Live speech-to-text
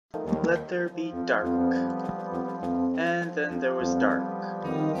let there be dark. And then there was dark.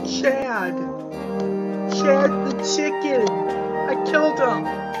 Chad! Chad the chicken! I killed him!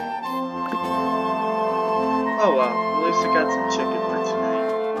 Oh well, at least I got some chicken for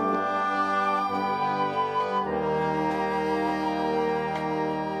tonight.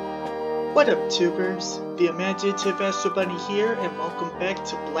 What up, tubers? The imaginative Astro Bunny here, and welcome back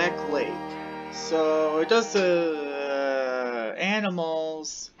to Black Lake. So, it does the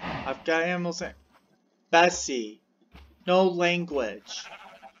animals. I've got animals. Bessie, no language.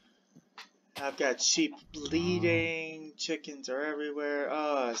 I've got sheep bleeding, chickens are everywhere.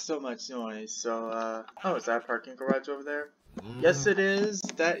 Oh, so much noise. So, oh, is that a parking garage over there? Yes, it is.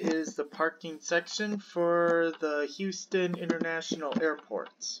 That is the parking section for the Houston International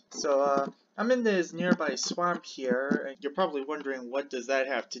Airport. So, I'm in this nearby swamp here, and you're probably wondering what does that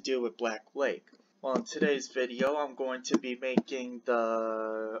have to do with Black Lake. Well, in today's video, I'm going to be making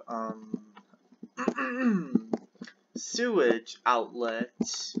the, sewage outlet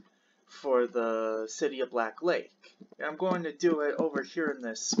for the city of Black Lake. I'm going to do it over here in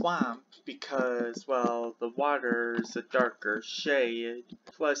this swamp because, well, the water's a darker shade.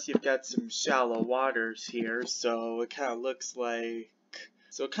 Plus, you've got some shallow waters here, so it kind of looks like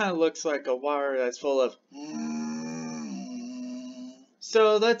a water that's full of.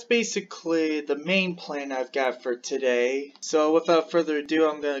 So that's basically the main plan I've got for today. So without further ado,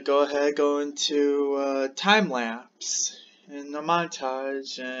 I'm gonna go into time lapse. In the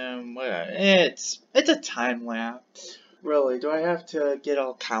montage, and it's a time lapse. Really, do I have to get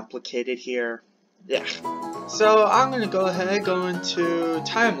all complicated here? Yeah. So I'm gonna go into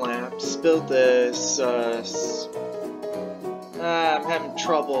time lapse, build this. I'm having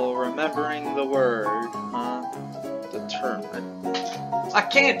trouble remembering the word, the term. I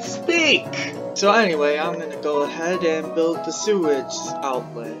can't speak! So anyway, I'm gonna go ahead and build the sewage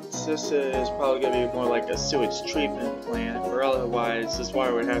outlets. This is probably gonna be more like a sewage treatment plant, or otherwise this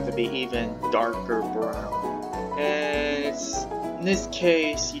water would have to be even darker brown. And in this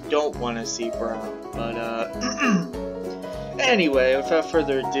case, you don't want to see brown, but anyway, without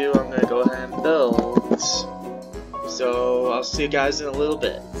further ado, I'm gonna go ahead and build. So I'll see you guys in a little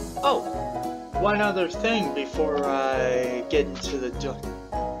bit. Oh! One other thing before I get into the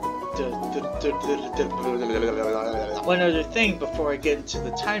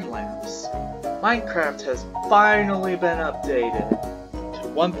time lapse. Minecraft has finally been updated to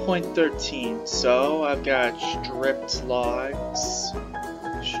 1.13. So I've got stripped logs,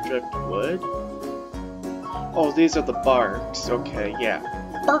 stripped wood. Oh, these are the barks. Okay, yeah.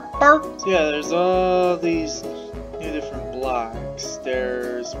 Bark, bark. So yeah, there's all these new different blocks.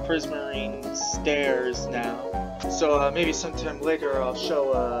 There's prismarine stairs now. So maybe sometime later I'll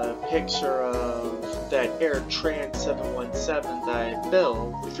show a picture of that Air Trans 717 that I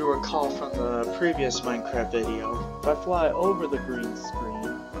built. If you recall from the previous Minecraft video. If I fly over the green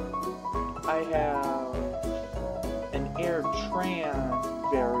screen, I have an Air Trans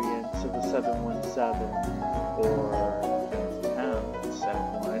variant to the 717 or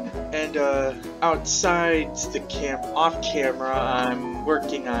and outside the off camera, I'm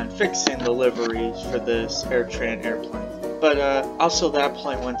working on fixing the liveries for this AirTran airplane. But also that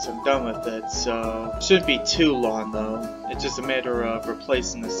plane once I'm done with it, so it shouldn't be too long though. It's just a matter of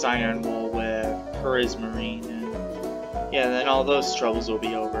replacing the cyan wool with prismarine, and yeah, then all those troubles will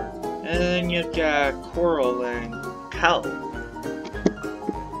be over. And then you've got coral and kelp.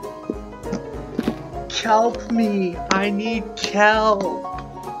 Kelp me! I need kelp!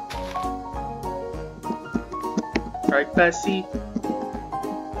 Right, Bessie?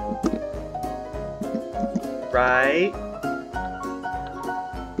 Right?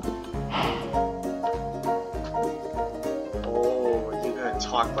 Oh, are you gonna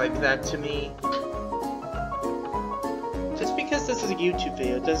talk like that to me? Just because this is a YouTube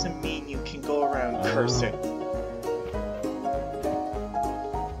video doesn't mean you can go around cursing.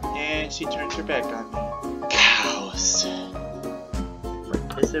 And she turns her back on me. Cows!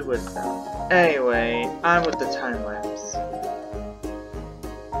 What is it with them? Anyway, on with the time lapse.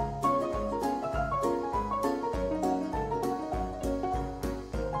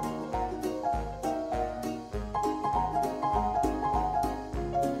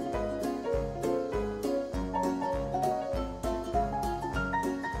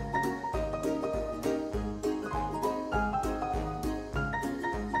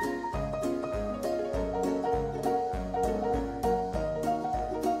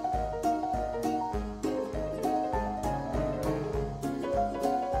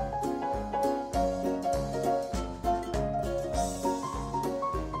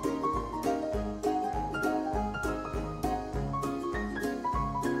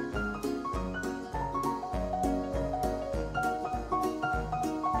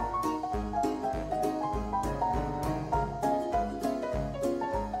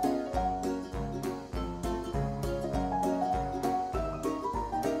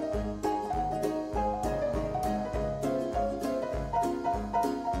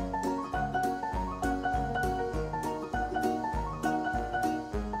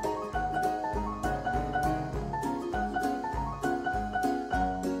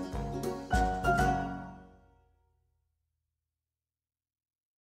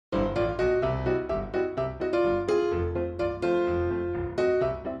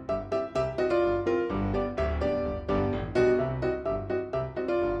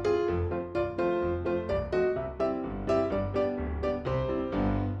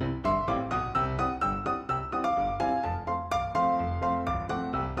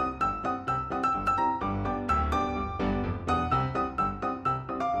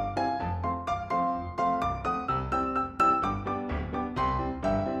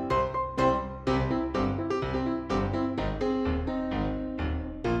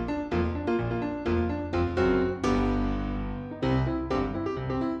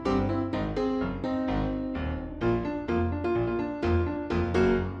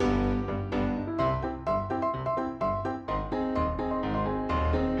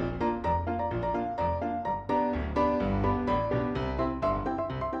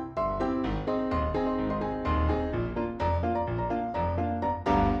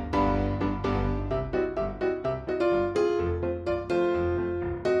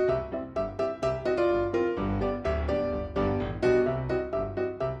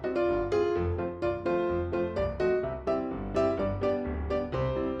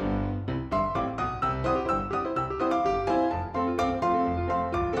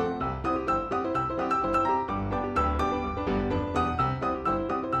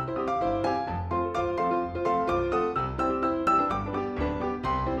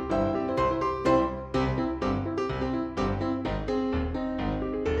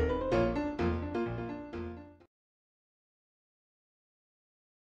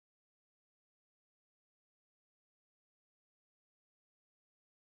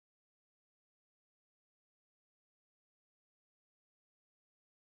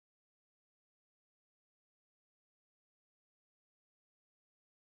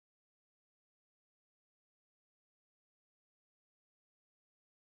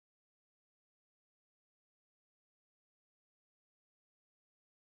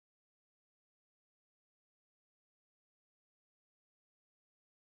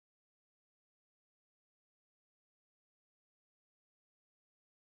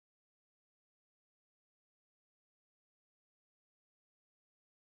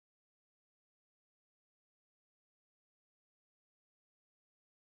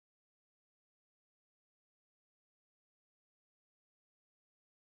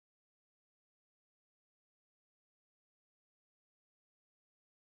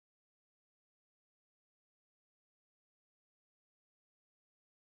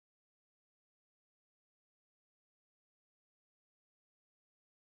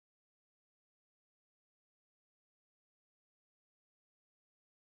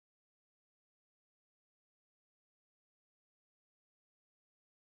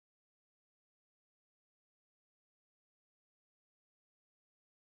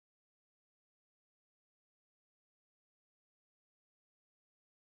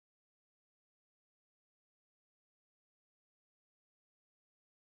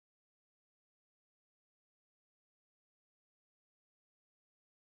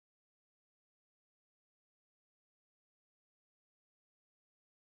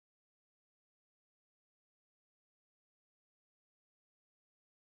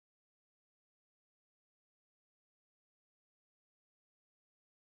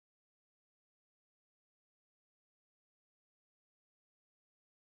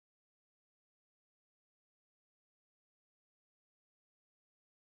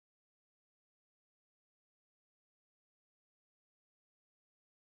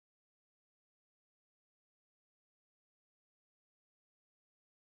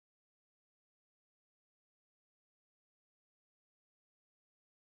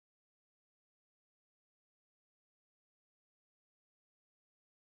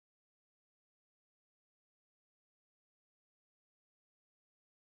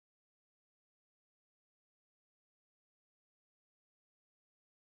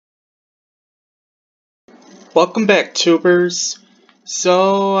 Welcome back, tubers.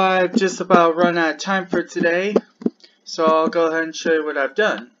 So I've just about run out of time for today, so I'll go ahead and show you what I've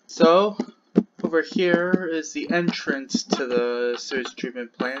done. So over here is the entrance to the sewage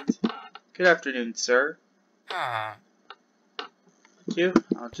treatment plant. Good afternoon, sir. Thank you.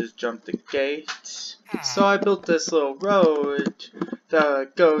 I'll just jump the gate. So I built this little road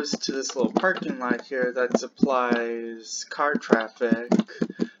that goes to this little parking lot here that supplies car traffic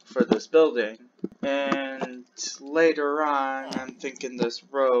for this building. And later on, I'm thinking this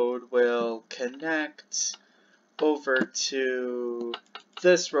road will connect over to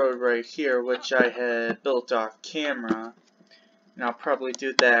this road right here, which I had built off camera. And I'll probably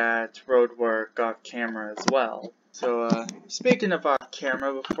do that road work off camera as well. So, speaking of off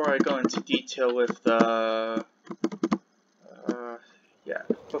camera, before I go into detail with the,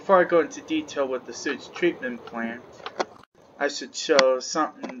 before I go into detail with the sewage treatment plant, I should show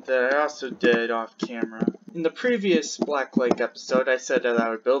something that I also did off camera. In the previous Black Lake episode, I said that I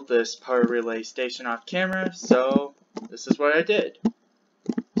would build this power relay station off camera, so this is what I did.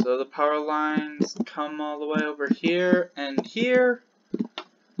 So the power lines come all the way over here and here.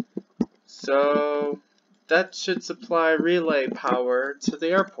 So that should supply relay power to the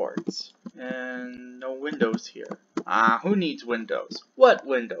airport. And no windows here. Who needs windows? What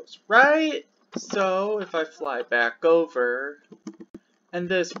windows, right? So if I fly back over, and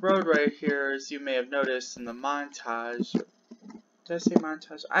this road right here, as you may have noticed in the montage, did I say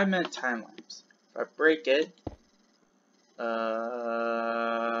montage? I meant time lapse. If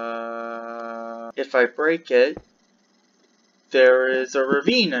I break it, there is a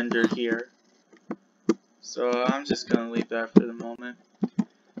ravine under here. So I'm just gonna leave that for the moment.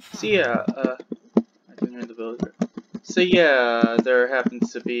 So yeah, I can hear the builder. So yeah, there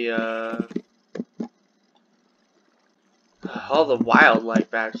happens to be all the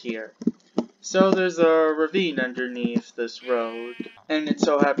wildlife out here. So there's a ravine underneath this road, and it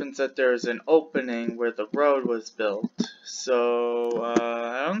so happens that there's an opening where the road was built. So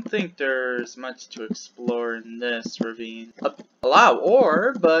I don't think there's much to explore in this ravine. A lot of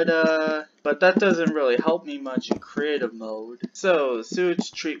ore, but that doesn't really help me much in creative mode. So the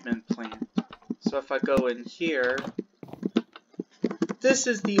sewage treatment plant. So if I go in here, this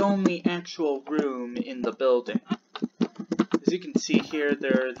is the only actual room in the building. As you can see here,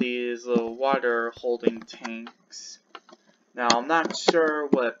 there are these little water holding tanks. Now, I'm not sure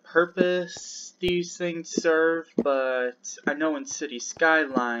what purpose these things serve, but I know in City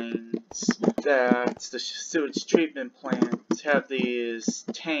Skylines that the sewage treatment plants have these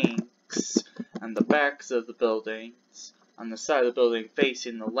tanks on the backs of the buildings, on the side of the building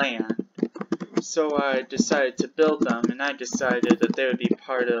facing the land. So I decided to build them, and I decided that they would be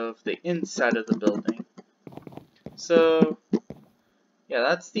part of the inside of the building. So yeah,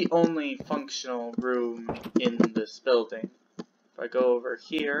 that's the only functional room in this building. If I go over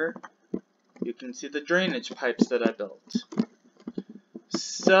here, you can see the drainage pipes that I built.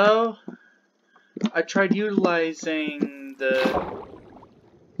 So I tried utilizing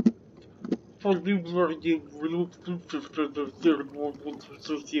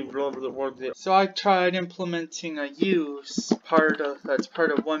So I tried implementing a use that's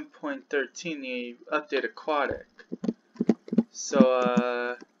part of 1.13, the update aquatic.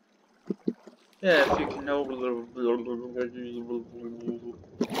 So yeah, if you can know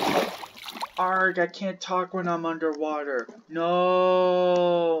Arg, I can't talk when I'm underwater.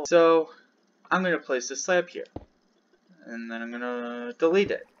 No. So I'm gonna place a slab here, and then I'm gonna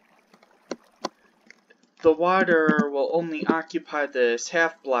delete it. The water will only occupy this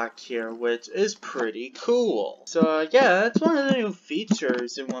half block here, which is pretty cool. So yeah, that's one of the new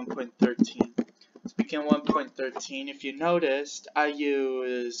features in 1.13. Speaking of 1.13, if you noticed, I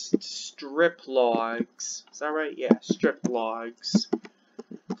used strip logs. Is that right? Yeah, strip logs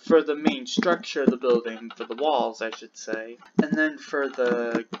for the main structure of the building, for the walls, I should say. And then for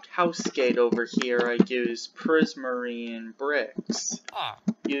the house gate over here, I used prismarine bricks,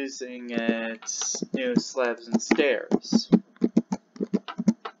 using its new slabs and stairs.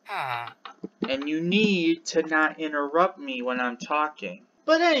 And you need to not interrupt me when I'm talking.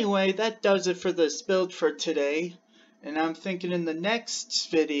 But anyway, that does it for this build for today. And I'm thinking in the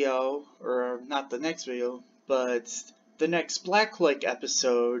next video, or not the next video, but the next Black Lake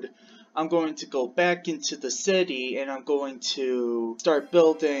episode, I'm going to go back into the city and I'm going to start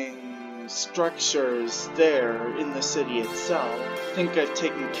building structures there in the city itself. I think I've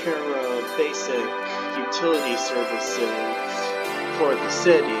taken care of basic utility services for the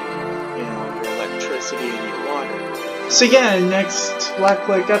city, you know, your electricity and your water. So yeah, next Black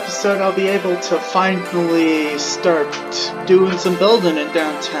Lake episode I'll be able to finally start doing some building in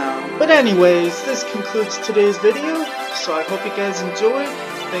downtown. But anyways, this concludes today's video, so I hope you guys enjoyed.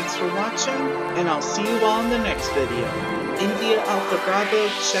 Thanks for watching, and I'll see you all in the next video. India Alpha Bravo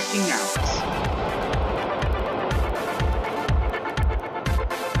checking out.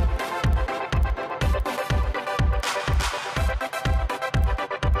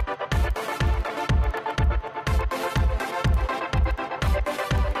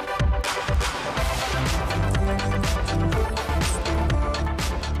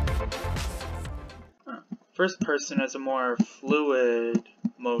 First person has a more fluid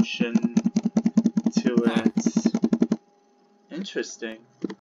motion to it. Interesting.